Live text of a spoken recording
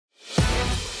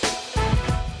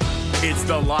It's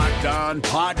the Locked On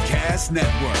Podcast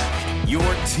Network, your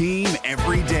team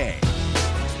every day.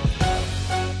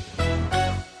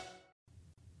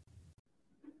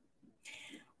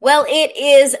 Well, it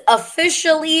is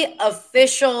officially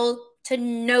official, to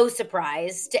no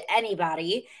surprise to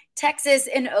anybody. Texas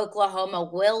and Oklahoma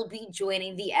will be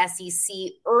joining the SEC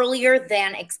earlier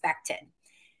than expected.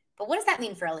 But what does that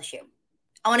mean for LSU?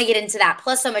 I want to get into that,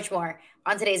 plus so much more,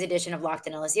 on today's edition of Locked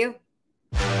On LSU.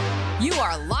 You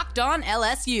are Locked On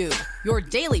LSU, your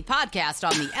daily podcast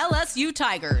on the LSU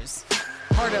Tigers.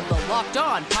 Part of the Locked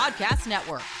On Podcast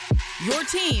Network, your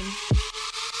team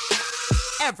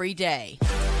every day.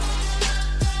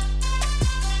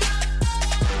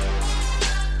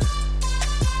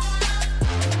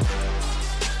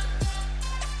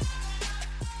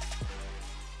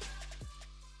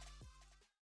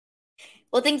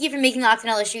 Well, thank you for making Locked On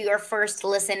LSU your first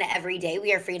listen every day.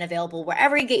 We are free and available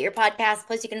wherever you get your podcasts.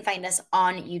 Plus, you can find us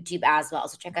on YouTube as well.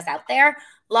 So check us out there,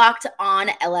 Locked On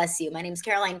LSU. My name is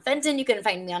Caroline Fenton. You can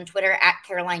find me on Twitter at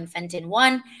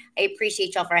CarolineFenton1. I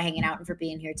appreciate y'all for hanging out and for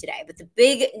being here today. But the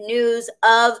big news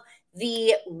of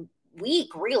the week,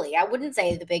 really, I wouldn't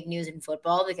say the big news in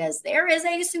football because there is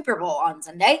a Super Bowl on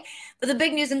Sunday, but the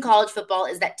big news in college football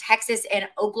is that Texas and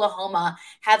Oklahoma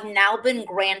have now been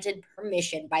granted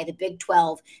permission by the Big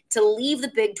 12 to leave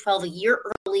the Big 12 a year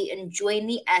early and join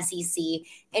the SEC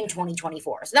in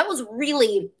 2024. So that was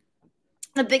really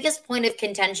the biggest point of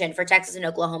contention for Texas and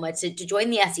Oklahoma to join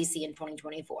the SEC in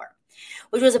 2024,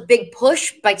 which was a big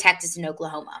push by Texas and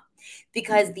Oklahoma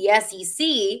because the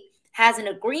SEC has an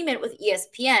agreement with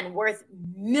ESPN worth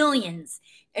millions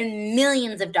and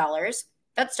millions of dollars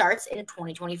that starts in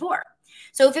 2024.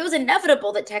 So if it was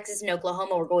inevitable that Texas and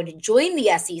Oklahoma were going to join the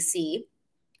SEC,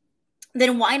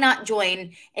 then why not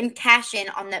join and cash in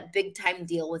on that big time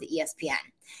deal with ESPN?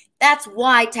 That's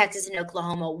why Texas and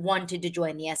Oklahoma wanted to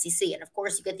join the SEC. And of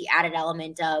course, you get the added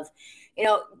element of,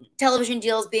 television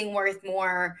deals being worth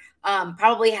more,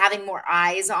 probably having more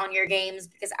eyes on your games,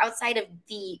 because outside of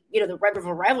the Red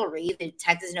River rivalry, the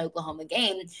Texas and Oklahoma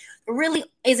game, there really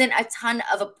isn't a ton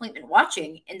of appointment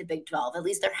watching in the Big 12. At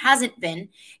least there hasn't been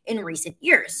in recent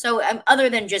years. So other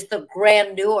than just the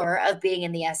grandeur of being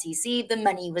in the SEC, the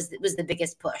money was the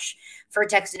biggest push for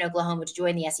Texas and Oklahoma to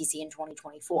join the SEC in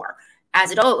 2024. As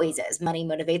it always is, money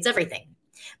motivates everything.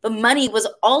 But money was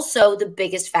also the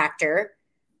biggest factor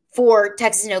for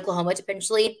Texas and Oklahoma to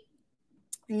potentially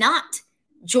not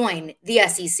join the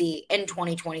SEC in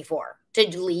 2024,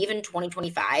 to leave in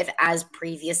 2025 as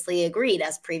previously agreed,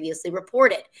 as previously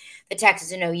reported. The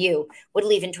Texas and OU would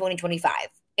leave in 2025.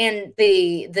 And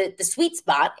the sweet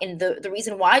spot and the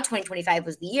reason why 2025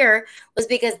 was the year was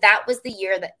because that was the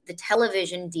year that the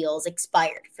television deals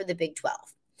expired for the Big 12.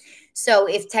 So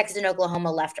if Texas and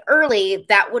Oklahoma left early,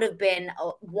 that would have been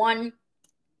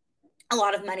a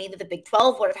lot of money that the Big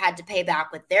 12 would have had to pay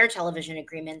back with their television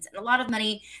agreements, and a lot of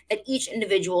money that each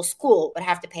individual school would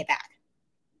have to pay back.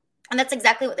 And that's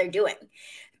exactly what they're doing.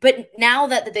 But now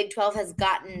that the Big 12 has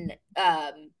gotten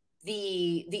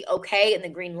the okay and the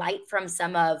green light from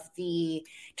some of the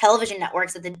television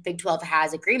networks that the Big 12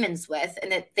 has agreements with,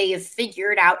 and that they have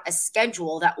figured out a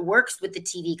schedule that works with the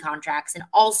TV contracts and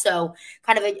also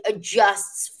kind of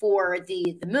adjusts for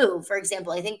the move. For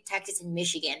example, I think Texas and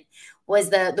Michigan was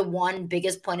the one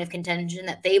biggest point of contention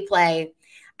that they play.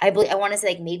 I want to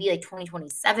say maybe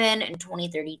 2027 and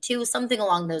 2032, something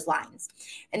along those lines.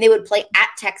 And they would play at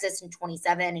Texas in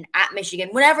 27 and at Michigan,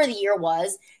 whatever the year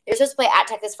was. They were supposed to play at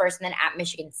Texas first and then at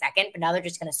Michigan second, but now they're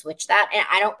just going to switch that. And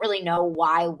I don't really know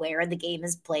where the game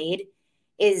is played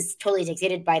is totally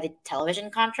dictated by the television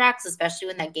contracts, especially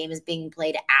when that game is being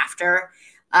played after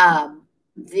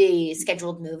the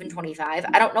scheduled move in 25.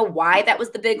 I don't know why that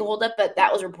was the big holdup, but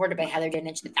that was reported by Heather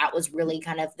Dinich that was really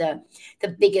kind of the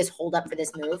biggest holdup for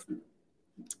this move.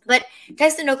 But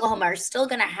Texas and Oklahoma are still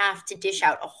going to have to dish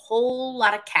out a whole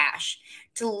lot of cash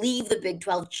to leave the Big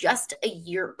 12 just a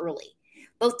year early.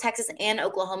 Both Texas and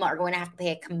Oklahoma are going to have to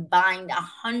pay a combined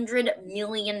 $100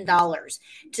 million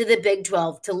to the Big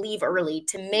 12 to leave early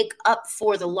to make up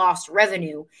for the lost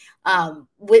revenue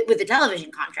with the television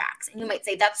contracts. And you might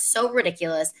say, that's so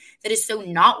ridiculous. That is so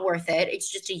not worth it.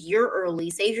 It's just a year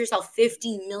early. Save yourself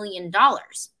 $50 million.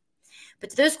 But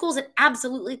to those schools, it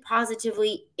absolutely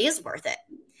positively is worth it.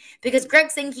 Because Greg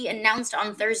Sankey announced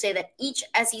on Thursday that each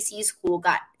SEC school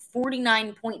got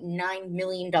 $49.9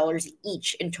 million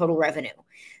each in total revenue.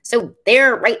 So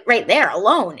they're right there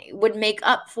alone would make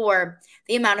up for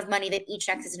the amount of money that each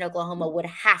Texas and Oklahoma would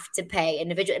have to pay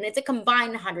individually. And it's a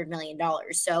combined $100 million.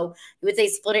 So you would say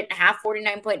split it in half,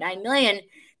 $49.9 million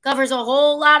covers a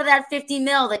whole lot of that $50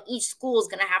 million that each school is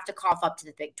going to have to cough up to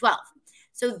the Big 12.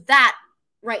 So that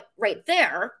right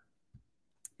there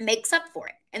makes up for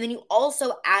it. And then you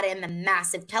also add in the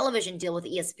massive television deal with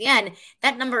ESPN.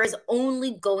 That number is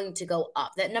only going to go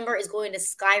up. That number is going to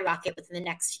skyrocket within the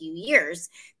next few years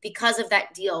because of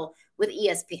that deal with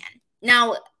ESPN.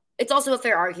 Now, it's also a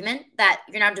fair argument that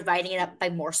you're now dividing it up by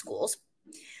more schools.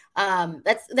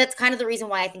 That's kind of the reason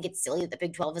why I think it's silly that the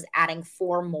Big 12 is adding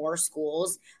 4 more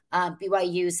schools.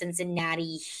 BYU,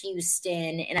 Cincinnati,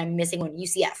 Houston, and I'm missing one,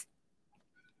 UCF.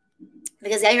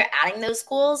 Because yeah, you're adding those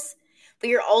schools, but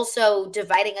you're also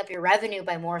dividing up your revenue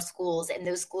by more schools, and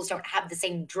those schools don't have the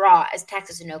same draw as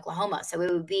Texas and Oklahoma. So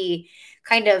it would be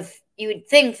kind of, you would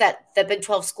think that the Big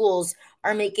 12 schools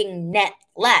are making net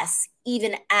less,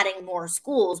 even adding more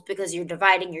schools, because you're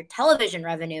dividing your television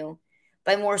revenue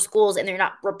by more schools, and they're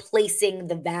not replacing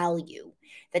the value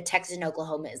that Texas and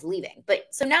Oklahoma is leaving. But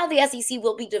so now the SEC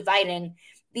will be dividing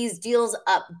these deals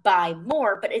up by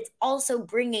more, but it's also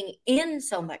bringing in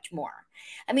so much more.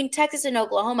 I mean, Texas and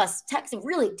Oklahoma,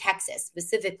 Texas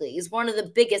specifically, is one of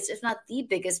the biggest, if not the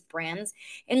biggest brands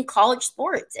in college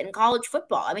sports and college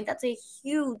football. I mean, that's a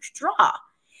huge draw.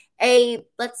 A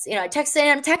Texas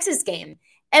A&M Texas game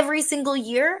every single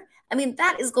year. I mean,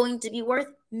 that is going to be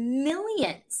worth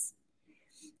millions.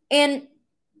 And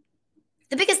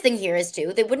the biggest thing here is,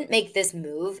 too, they wouldn't make this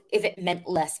move if it meant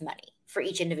less money for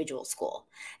each individual school.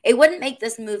 It wouldn't make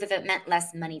this move if it meant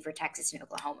less money for Texas and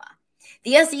Oklahoma.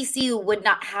 The SEC would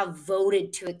not have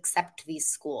voted to accept these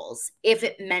schools if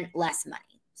it meant less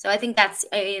money. So I think that's,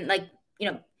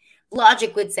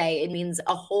 logic would say it means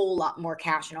a whole lot more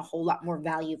cash and a whole lot more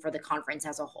value for the conference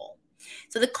as a whole.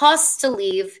 So the costs to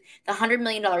leave, the $100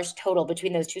 million total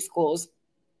between those two schools,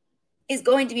 is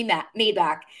going to be made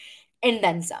back and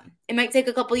then some. It might take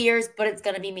a couple of years, but it's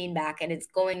going to be made back, and it's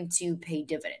going to pay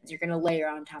dividends. You're going to layer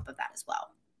on top of that as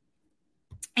well.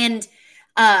 And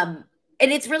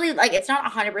it's really it's not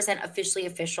 100% officially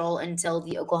official until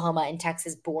the Oklahoma and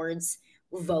Texas boards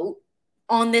vote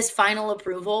on this final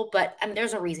approval. But I mean,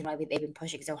 there's a reason why they've been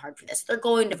pushing so hard for this. They're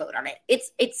going to vote on it.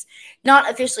 It's not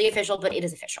officially official, but it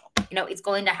is official. It's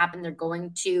going to happen. They're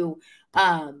going to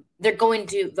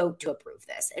vote to approve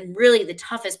this. And really, the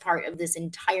toughest part of this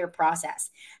entire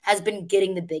process has been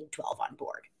getting the Big 12 on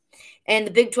board. And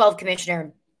the Big 12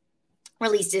 commissioner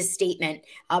released his statement.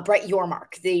 Brett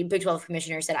Yormark, the Big 12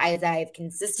 commissioner, said, as I have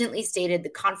consistently stated, the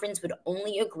conference would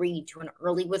only agree to an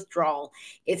early withdrawal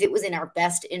if it was in our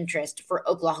best interest for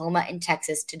Oklahoma and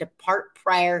Texas to depart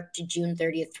prior to June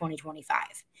 30th, 2025.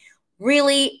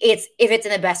 Really, if it's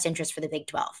in the best interest for the Big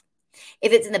 12.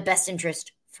 If it's in the best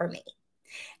interest for me.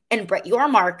 And Brett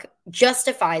Yormark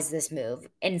justifies this move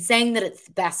in saying that it's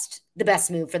the best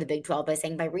move for the Big 12 by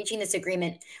saying, by reaching this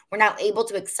agreement, we're now able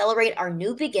to accelerate our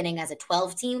new beginning as a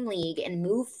 12-team league and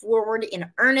move forward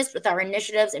in earnest with our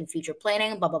initiatives and future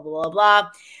planning, blah, blah, blah, blah, blah.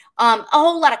 A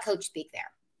whole lot of coach speak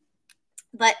there.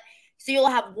 But so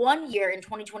you'll have 1 year in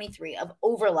 2023 of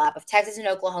overlap of Texas and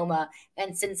Oklahoma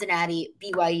and Cincinnati,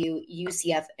 BYU,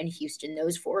 UCF, and Houston.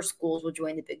 Those 4 schools will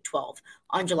join the Big 12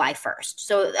 on July 1st.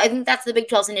 So I think that's the Big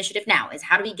 12's initiative now, is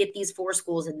how do we get these 4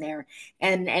 schools in there,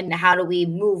 and how do we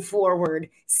move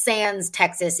forward sans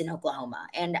Texas and Oklahoma?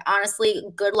 And honestly,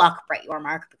 good luck, Brett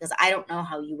Yormark, because I don't know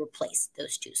how you replace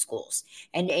those 2 schools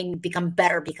and become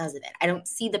better because of it. I don't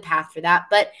see the path for that,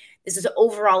 but this is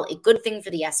overall a good thing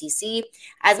for the SEC,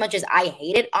 as much as I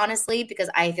hate it, honestly, because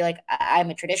I feel like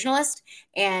I'm a traditionalist.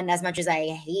 And as much as I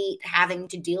hate having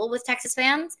to deal with Texas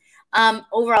fans,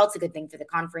 overall, it's a good thing for the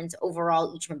conference.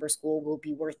 Overall, each member school will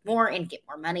be worth more and get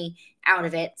more money out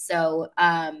of it. So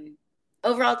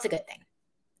overall, it's a good thing.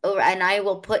 And I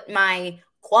will put my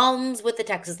qualms with the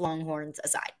Texas Longhorns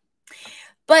aside.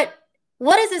 But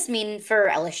what does this mean for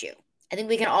LSU? I think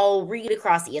we can all read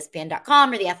across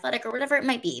ESPN.com or The Athletic or whatever it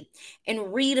might be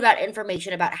and read about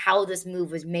information about how this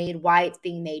move was made, why it's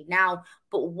being made now.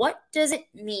 But what does it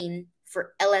mean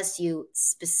for LSU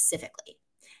specifically?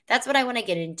 That's what I want to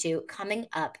get into coming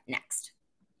up next.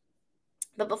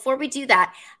 But before we do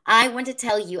that, I want to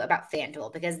tell you about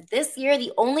FanDuel, because this year,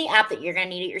 the only app that you're going to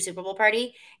need at your Super Bowl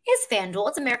party is FanDuel.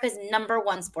 It's America's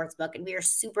 #1 sportsbook, and we are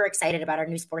super excited about our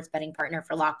new sports betting partner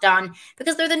for Locked On,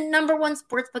 because they're the #1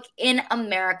 sportsbook in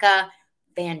America,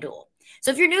 FanDuel.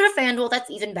 So if you're new to FanDuel, that's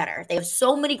even better. They have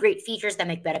so many great features that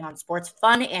make betting on sports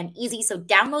fun and easy. So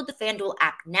download the FanDuel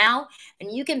app now, and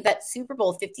you can bet Super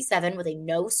Bowl 57 with a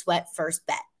no-sweat first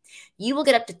bet. You will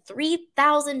get up to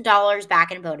 $3,000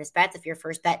 back in bonus bets if your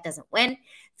first bet doesn't win.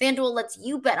 FanDuel lets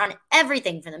you bet on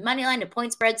everything from the money line to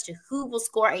point spreads to who will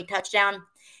score a touchdown.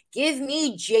 Give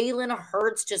me Jalen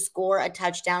Hurts to score a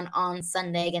touchdown on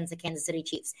Sunday against the Kansas City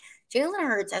Chiefs. Jalen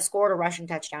Hurts has scored a rushing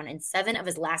touchdown in 7 of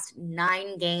his last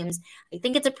 9 games. I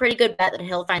think it's a pretty good bet that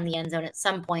he'll find the end zone at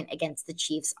some point against the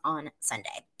Chiefs on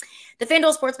Sunday. The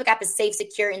FanDuel Sportsbook app is safe,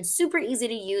 secure, and super easy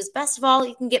to use. Best of all,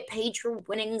 you can get paid your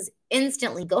winnings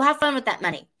instantly. Go have fun with that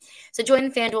money. So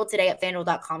join FanDuel today at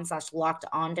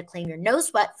FanDuel.com/lockedon to claim your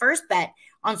no-sweat first bet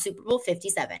on Super Bowl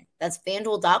 57. That's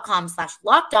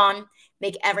FanDuel.com/lockedon.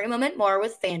 Make every moment more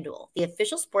with FanDuel, the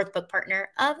official sportsbook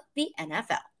partner of the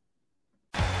NFL.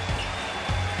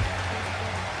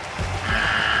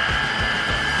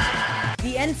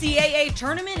 The NCAA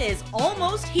tournament is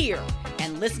almost here,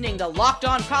 and listening to Locked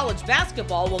On College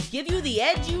Basketball will give you the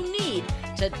edge you need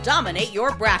to dominate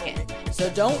your bracket.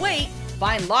 So don't wait.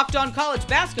 Find Locked On College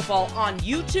Basketball on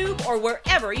YouTube or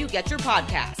wherever you get your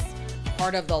podcasts.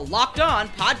 Part of the Locked On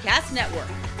Podcast Network.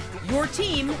 Your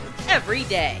team every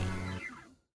day.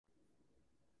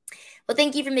 Well,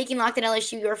 thank you for making Locked On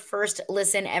LSU your first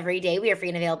listen every day. We are free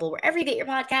and available wherever you get your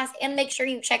podcast. And make sure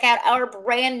you check out our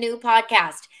brand new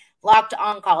podcast, Locked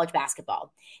On College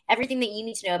Basketball. Everything that you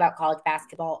need to know about college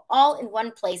basketball all in one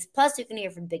place. Plus, you can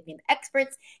hear from big name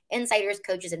experts, insiders,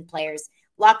 coaches, and players.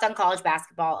 Locked On College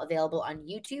Basketball, available on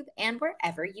YouTube and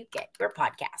wherever you get your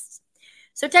podcasts.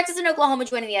 So Texas and Oklahoma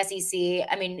joining the SEC.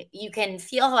 I mean, you can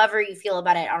feel however you feel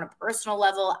about it on a personal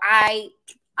level. I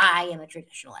am a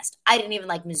traditionalist. I didn't even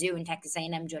like Mizzou and Texas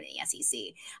A&M joining the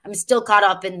SEC. I'm still caught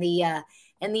up in the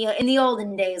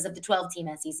olden days of the 12-team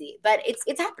SEC. But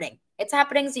it's happening. It's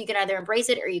happening, so you can either embrace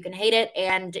it or you can hate it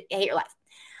and hate your life.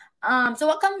 So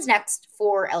what comes next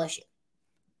for LSU?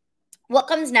 What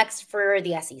comes next for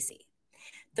the SEC?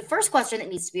 The first question that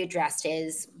needs to be addressed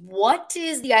is, what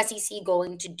is the SEC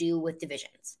going to do with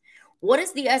divisions? What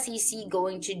is the SEC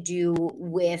going to do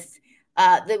with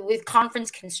conference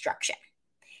construction?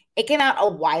 It came out a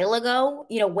while ago,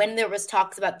 when there was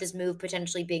talks about this move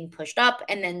potentially being pushed up,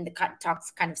 and then the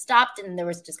talks kind of stopped, and there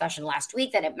was discussion last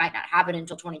week that it might not happen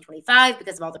until 2025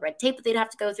 because of all the red tape that they'd have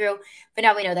to go through. But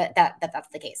now we know that that's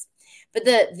the case. But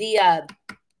the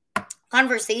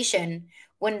conversation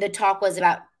when the talk was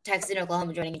about Texas and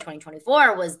Oklahoma joining in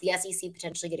 2024 was the SEC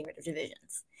potentially getting rid of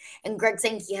divisions. And Greg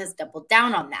Sankey has doubled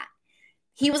down on that.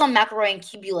 He was on McElroy and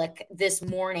Kubelik this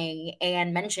morning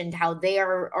and mentioned how they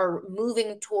are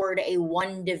moving toward a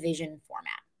one-division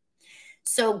format.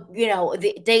 So,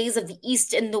 the days of the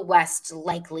East and the West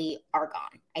likely are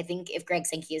gone. I think if Greg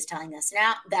Sankey is telling us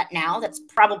now, that's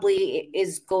probably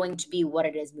is going to be what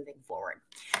it is moving forward.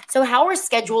 So how are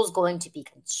schedules going to be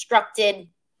constructed?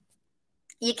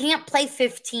 You can't play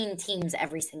 15 teams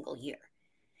every single year.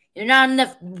 There's not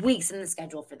enough weeks in the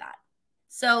schedule for that.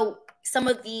 So some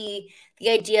of the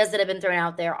ideas that have been thrown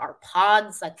out there are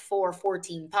pods, like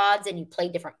 14 pods, and you play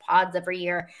different pods every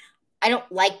year. I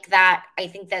don't like that. I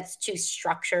think that's too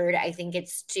structured. I think it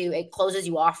closes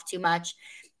you off too much.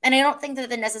 And I don't think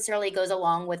that necessarily goes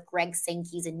along with Greg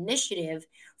Sankey's initiative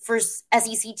for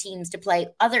SEC teams to play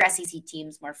other SEC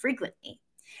teams more frequently.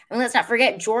 I mean, let's not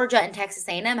forget, Georgia and Texas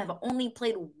A&M have only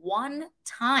played one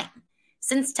time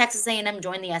since Texas A&M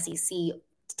joined the SEC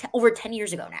over 10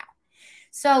 years ago now.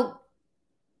 So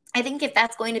I think if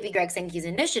that's going to be Greg Sankey's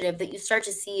initiative, that you start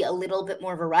to see a little bit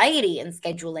more variety in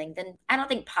scheduling, then I don't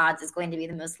think pods is going to be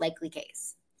the most likely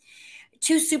case.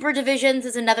 2 super divisions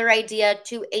is another idea,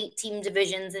 2 8-team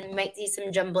divisions, and you might see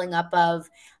some jumbling up of,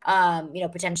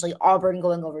 potentially Auburn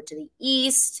going over to the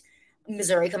East,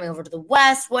 Missouri coming over to the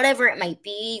West, whatever it might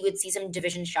be. You would see some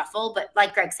division shuffle, but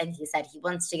like Greg Sankey said, he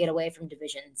wants to get away from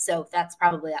divisions, so that's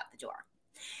probably out the door.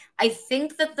 I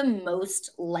think that the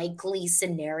most likely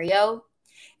scenario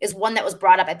is one that was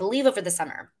brought up, I believe, over the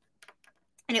summer.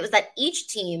 And it was that each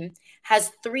team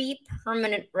has 3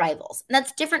 permanent rivals. And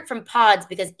that's different from pods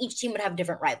because each team would have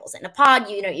different rivals. In a pod,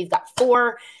 you've got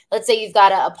 4. Let's say you've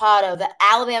got a pod of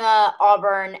Alabama,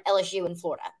 Auburn, LSU, and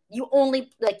Florida. You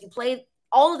play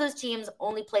all of those teams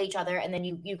only play each other, and then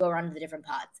you go around to the different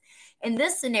pods. In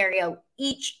this scenario,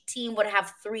 each team would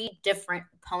have 3 different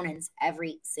opponents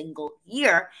every single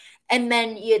year, and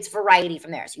then it's variety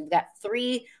from there. So you've got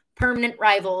 3 permanent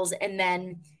rivals, and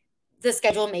then the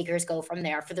schedule makers go from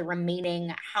there for the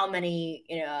remaining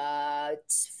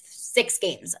 6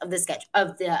 games of the schedule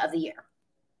of the year.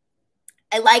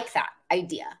 I like that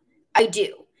idea. I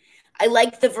do. I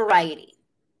like the variety.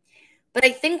 But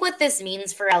I think what this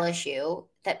means for LSU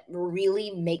that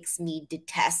really makes me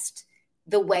detest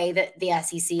the way that the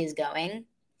SEC is going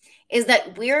is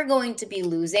that we're going to be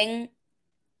losing,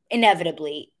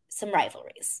 inevitably, some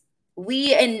rivalries.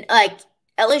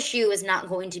 LSU is not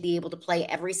going to be able to play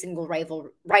every single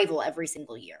rival every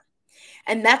single year.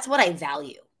 And that's what I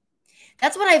value.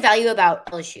 That's what I value about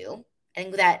LSU. I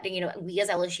think that, we as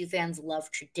LSU fans love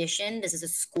tradition. This is a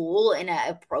school and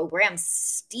a program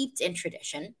steeped in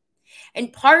tradition.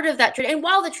 And part of that, and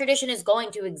while the tradition is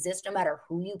going to exist no matter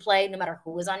who you play, no matter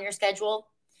who is on your schedule,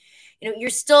 you're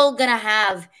still going to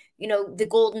have, the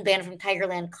Golden Band from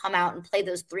Tigerland come out and play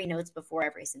those 3 notes before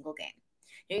every single game.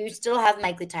 You still have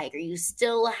Mike the Tiger. You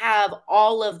still have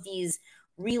all of these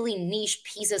really niche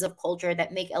pieces of culture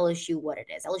that make LSU what it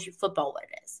is, LSU football what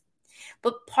it is.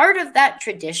 But part of that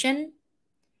tradition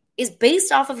is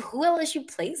based off of who LSU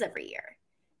plays every year.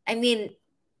 I mean,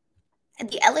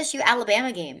 the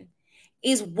LSU-Alabama game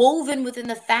is woven within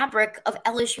the fabric of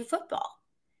LSU football.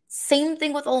 Same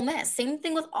thing with Ole Miss. Same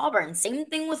thing with Auburn. Same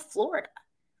thing with Florida.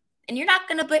 And you're not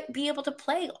going to be able to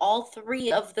play all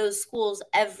 3 of those schools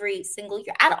every single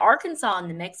year. Add Arkansas in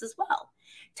the mix as well.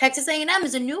 Texas A&M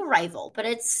is a new rival, but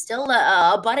it's still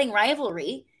a budding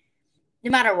rivalry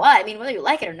no matter what. I mean, whether you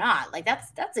like it or not, like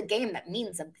that's a game that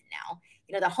means something now.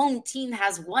 The home team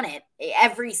has won it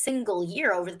every single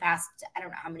year over the past, I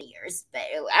don't know how many years, but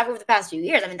over the past few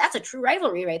years. I mean, that's a true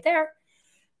rivalry right there.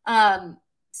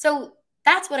 So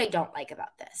that's what I don't like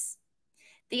about this.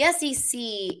 The SEC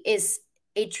is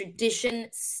a tradition,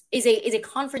 is a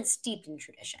conference steeped in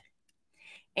tradition.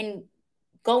 And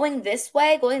going this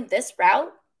way, going this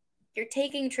route, you're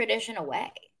taking tradition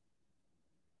away.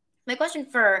 My question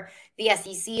for the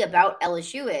SEC about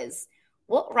LSU is,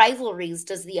 what rivalries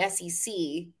does the SEC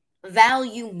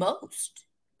value most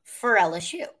for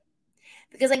LSU?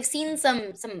 Because I've seen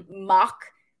some mock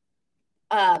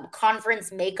conference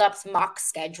makeups, mock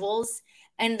schedules,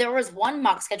 and there was one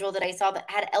mock schedule that I saw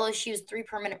that had LSU's 3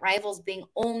 permanent rivals being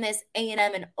Ole Miss,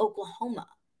 A&M, and Oklahoma.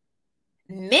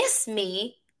 Miss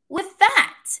me with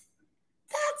that.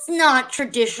 That's not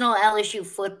traditional LSU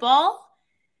football.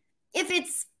 If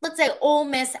it's, let's say, Ole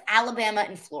Miss, Alabama,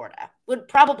 and Florida would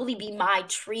probably be my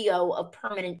trio of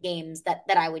permanent games that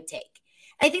I would take.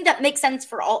 I think that makes sense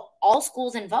for all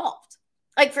schools involved.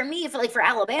 Like for me, for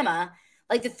Alabama,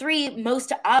 like the 3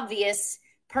 most obvious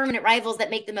permanent rivals that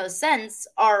make the most sense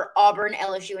are Auburn,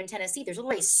 LSU, and Tennessee. There's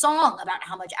already a song about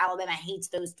how much Alabama hates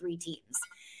those 3 teams.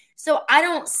 So I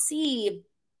don't see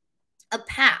a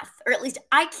path, or at least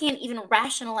I can't even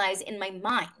rationalize in my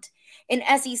mind an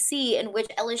SEC in which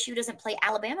LSU doesn't play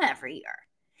Alabama every year,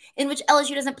 in which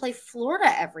LSU doesn't play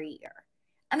Florida every year.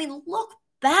 I mean, look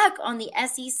back on the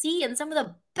SEC, and some of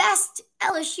the best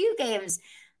LSU games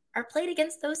are played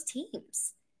against those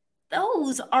teams.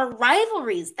 Those are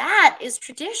rivalries. That is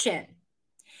tradition.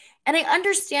 And I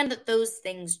understand that those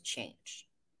things change.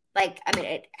 Like, I mean,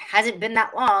 it hasn't been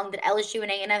that long that LSU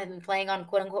and A&M have been playing on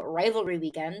quote-unquote rivalry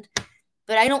weekend.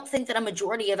 But I don't think that a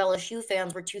majority of LSU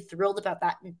fans were too thrilled about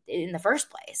that in the first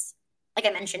place. Like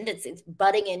I mentioned, it's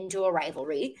budding into a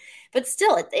rivalry. But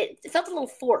still, it felt a little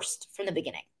forced from the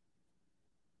beginning.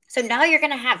 So now you're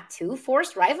going to have 2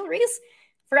 forced rivalries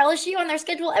for LSU on their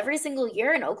schedule every single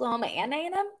year in Oklahoma and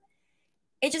A&M?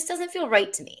 It just doesn't feel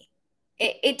right to me.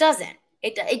 It doesn't.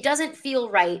 It doesn't feel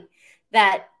right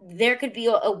that there could be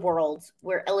a world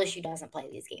where LSU doesn't play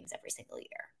these games every single year.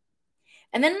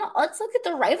 And then let's look at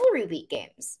the rivalry week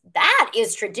games. That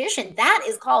is tradition. That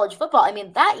is college football. I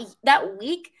mean, that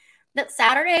week, that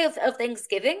Saturday of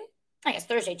Thanksgiving, I guess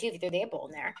Thursday too, if you throw the bowl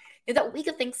in there. That week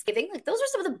of Thanksgiving, like those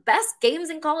are some of the best games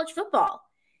in college football.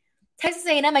 Texas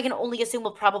A&M, I can only assume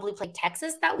will probably play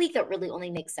Texas that week. That really only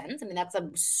makes sense. I mean, that's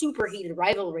a super heated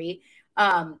rivalry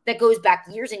that goes back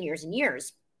years and years and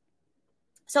years.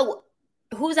 So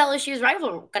who's LSU's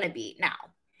rival going to be now?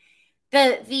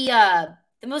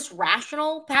 The most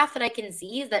rational path that I can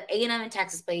see is that A&M and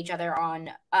Texas play each other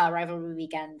on rivalry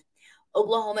weekend.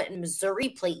 Oklahoma and Missouri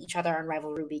play each other on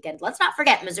rivalry weekend. Let's not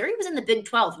forget, Missouri was in the Big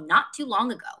 12 not too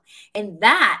long ago, and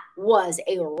that was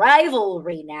a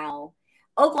rivalry now.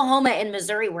 Oklahoma and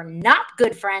Missouri were not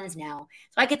good friends now.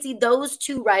 So I could see those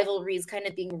 2 rivalries kind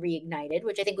of being reignited,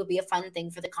 which I think would be a fun thing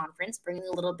for the conference, bringing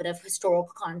a little bit of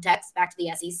historical context back to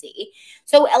the SEC.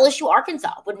 So LSU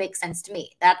Arkansas would make sense to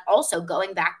me. That also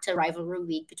going back to rivalry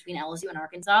week between LSU and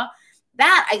Arkansas,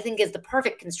 that I think is the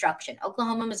perfect construction.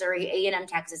 Oklahoma, Missouri, A&M,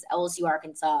 Texas, LSU,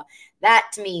 Arkansas. That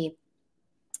to me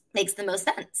makes the most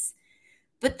sense.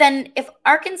 But then if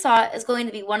Arkansas is going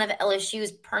to be one of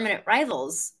LSU's permanent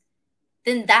rivals,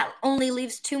 then that only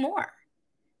leaves 2 more.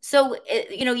 So,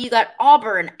 you got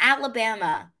Auburn,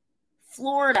 Alabama,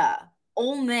 Florida,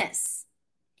 Ole Miss.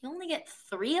 You only get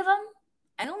 3 of them?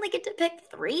 I only get to pick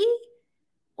 3?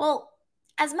 Well,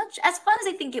 as fun as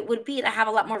I think it would be to have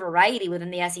a lot more variety within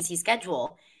the SEC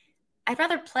schedule, I'd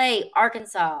rather play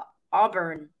Arkansas,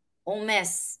 Auburn, Ole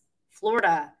Miss,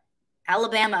 Florida,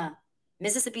 Alabama,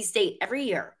 Mississippi State every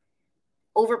year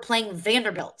over playing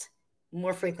Vanderbilt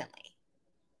more frequently.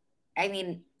 I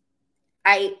mean,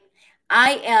 I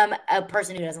am a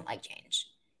person who doesn't like change.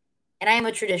 And I am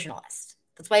a traditionalist.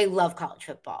 That's why I love college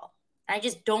football. And I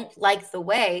just don't like the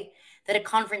way that a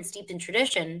conference steeped in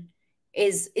tradition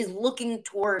is looking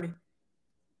toward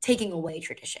taking away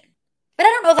tradition. But I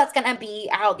don't know if that's going to be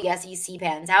how the SEC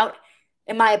pans out.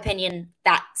 In my opinion,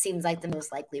 that seems like the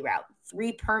most likely route.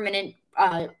 3 permanent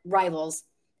rivals,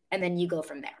 and then you go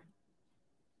from there.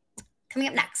 Coming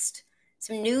up next,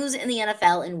 some news in the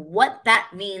NFL and what that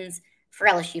means for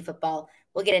LSU football.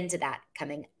 We'll get into that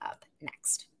coming up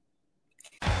next.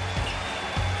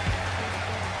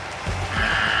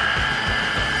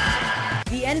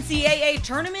 The NCAA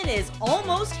tournament is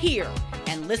almost here,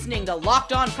 and listening to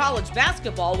Locked On College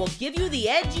Basketball will give you the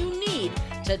edge you need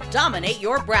to dominate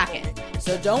your bracket.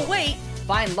 So don't wait.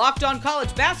 Find Locked On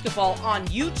College Basketball on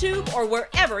YouTube or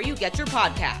wherever you get your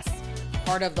podcasts.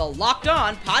 Part of the Locked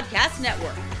On Podcast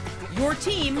Network. Your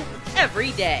team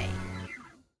every day.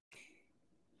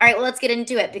 All right, well, let's get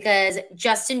into it because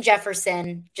Justin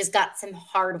Jefferson just got some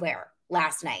hardware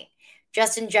last night.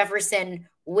 Justin Jefferson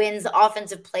wins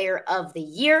Offensive Player of the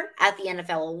Year at the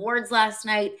NFL Awards last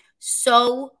night.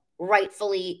 So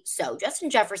rightfully so. Justin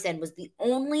Jefferson was the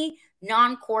only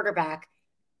non-quarterback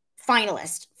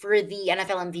finalist for the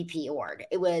NFL MVP award.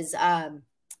 It was, who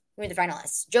were the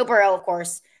finalists? Joe Burrow, of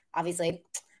course, obviously.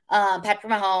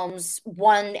 Patrick Mahomes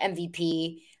won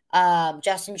MVP.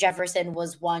 Justin Jefferson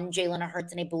was one, Jalen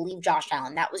Hurts, and I believe Josh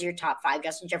Allen. That was your top 5.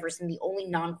 Justin Jefferson, the only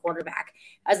non-quarterback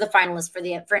as the finalist for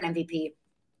an MVP.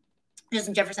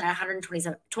 Justin Jefferson had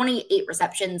 128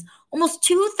 receptions, almost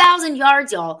 2,000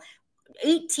 yards, y'all.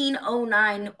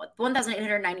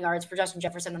 1,809 yards for Justin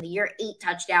Jefferson on the year, 8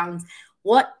 touchdowns.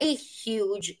 What a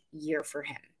huge year for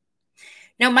him.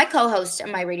 Now, my co-host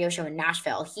on my radio show in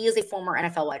Nashville, he is a former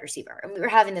NFL wide receiver, and we were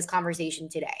having this conversation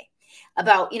today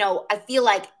about, I feel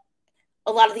like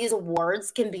a lot of these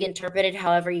awards can be interpreted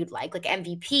however you'd like. Like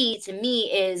MVP to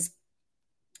me is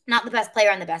not the best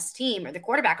player on the best team or the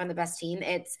quarterback on the best team.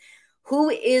 It's who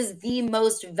is the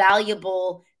most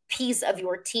valuable piece of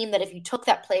your team that if you took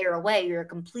that player away, you're a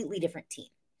completely different team.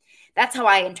 That's how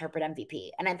I interpret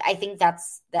MVP. And I think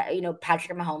that's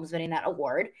Patrick Mahomes winning that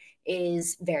award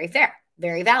is very fair,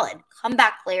 very valid.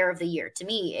 Comeback player of the year. To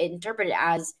me, interpret it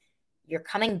as you're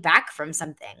coming back from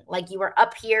something. Like you were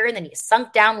up here and then you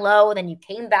sunk down low and then you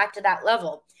came back to that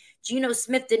level. Geno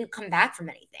Smith didn't come back from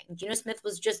anything. Geno Smith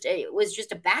was just a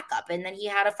backup, and then he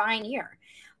had a fine year.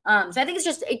 So I think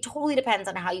it totally depends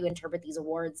on how you interpret these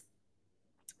awards.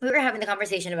 We were having the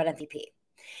conversation about MVP.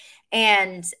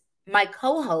 And my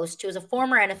co-host, who was a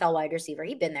former NFL wide receiver,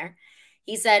 he'd been there.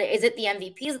 He said, is it the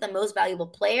MVP? Is it the most valuable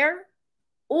player?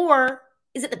 Or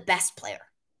is it the best player?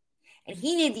 And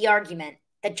he made the argument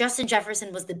that Justin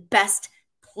Jefferson was the best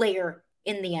player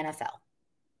in the NFL.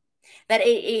 That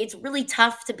it's really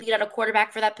tough to beat out a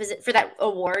quarterback for that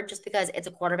award just because it's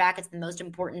a quarterback. It's the most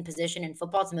important position in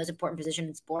football. It's the most important position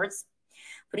in sports.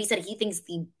 But he said he thinks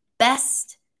the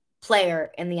best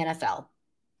player in the NFL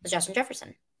was Justin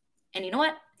Jefferson. And you know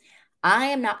what? I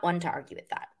am not one to argue with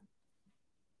that.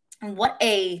 And what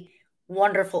a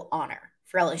wonderful honor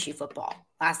for LSU football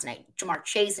last night. Jamar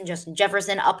Chase and Justin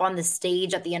Jefferson up on the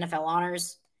stage at the NFL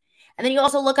Honors. And then you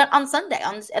also look at on Sunday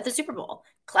at the Super Bowl.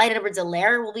 Clyde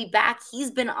Edwards-Helaire will be back.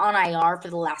 He's been on IR for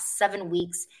the last 7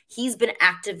 weeks. He's been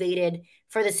activated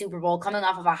for the Super Bowl coming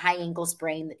off of a high ankle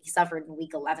sprain that he suffered in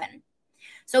week 11.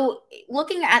 So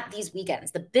looking at these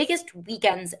weekends, the biggest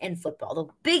weekends in football, the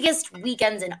biggest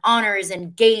weekends in honors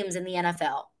and games in the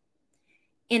NFL,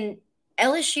 in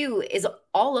LSU is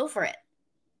all over it.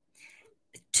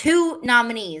 2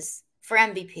 nominees for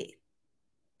MVP.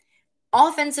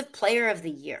 Offensive Player of the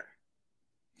Year.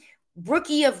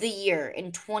 Rookie of the Year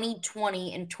in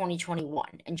 2020 and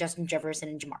 2021 in Justin Jefferson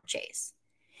and Jamar Chase.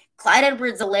 Clyde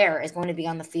Edwards-Helaire is going to be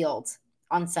on the field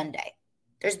on Sunday.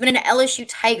 There's been an LSU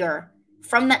Tiger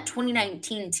from that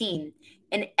 2019 team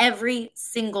in every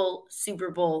single Super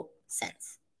Bowl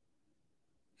since.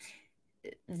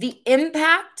 The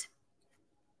impact,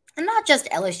 and not just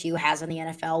LSU has on the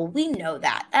NFL, we know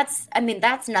that.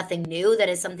 That's nothing new. That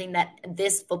is something that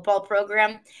this football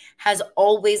program has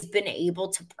always been able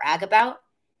to brag about,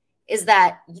 is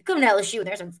that you come to LSU and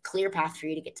there's a clear path for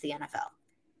you to get to the NFL.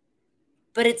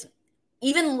 But it's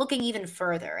even looking even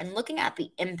further and looking at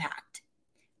the impact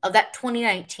of that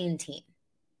 2019 team.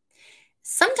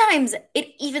 Sometimes it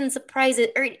even surprises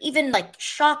or it even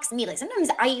shocks me. Sometimes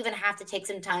I even have to take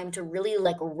some time to really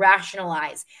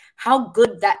rationalize how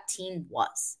good that team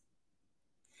was.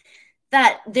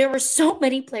 That there were so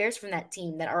many players from that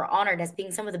team that are honored as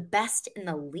being some of the best in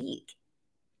the league.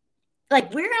 We're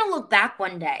going to look back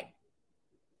one day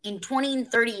in 20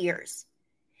 and 30 years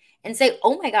and say,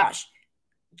 oh my gosh,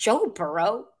 Joe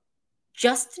Burrow,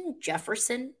 Justin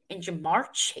Jefferson, and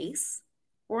Jamar Chase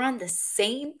were on the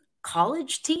same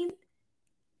college team?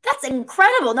 That's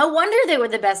incredible. No wonder they were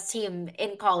the best team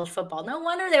in college football. No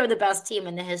wonder they were the best team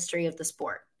in the history of the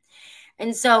sport.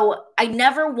 And so I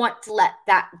never want to let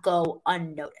that go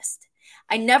unnoticed.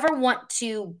 I never want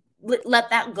to let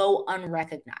that go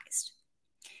unrecognized.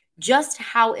 Just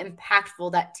how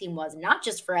impactful that team was, not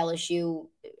just for LSU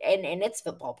and its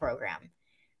football program,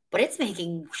 but it's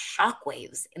making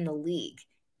shockwaves in the league.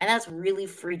 And that's really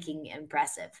freaking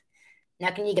impressive.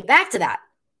 Now, can you get back to that?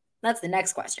 That's the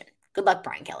next question. Good luck,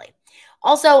 Brian Kelly.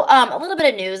 Also, a little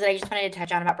bit of news that I just wanted to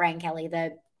touch on about Brian Kelly.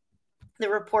 The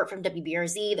report from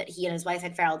WBRZ that he and his wife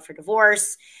had filed for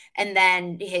divorce. And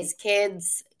then his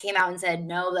kids came out and said,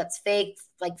 no, that's fake,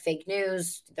 like fake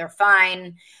news. They're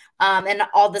fine. And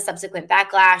all the subsequent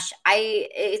backlash.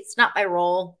 It's not my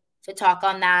role to talk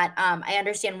on that. I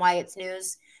understand why it's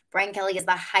news. Brian Kelly is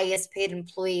the highest paid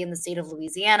employee in the state of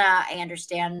Louisiana. I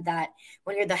understand that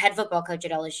when you're the head football coach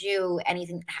at LSU,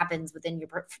 anything that happens within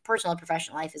your personal and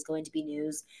professional life is going to be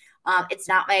news. It's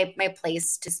not my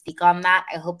place to speak on that.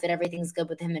 I hope that everything's good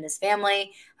with him and his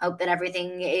family. I hope that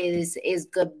everything is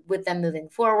good with them moving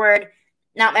forward.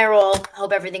 Not my role.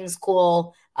 Hope everything's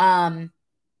cool.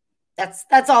 That's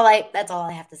all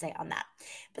I have to say on that.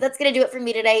 But that's going to do it for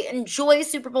me today. Enjoy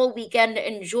Super Bowl weekend.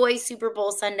 Enjoy Super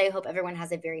Bowl Sunday. Hope everyone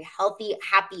has a very healthy,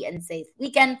 happy, and safe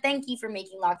weekend. Thank you for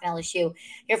making Locked On LSU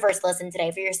your first listen today.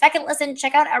 For your second listen,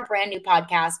 check out our brand new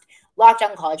podcast, Locked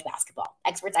On College Basketball.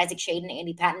 Experts Isaac Shade and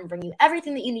Andy Patton bring you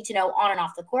everything that you need to know on and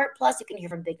off the court. Plus, you can hear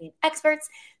from big name experts,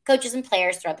 coaches, and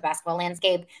players throughout the basketball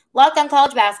landscape. Locked On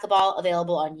College Basketball,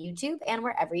 available on YouTube and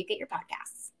wherever you get your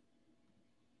podcasts.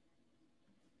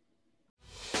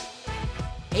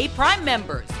 Hey, Prime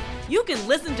members, you can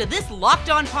listen to this Locked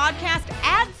On podcast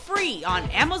ad-free on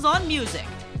Amazon Music.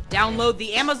 Download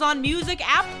the Amazon Music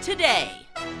app today.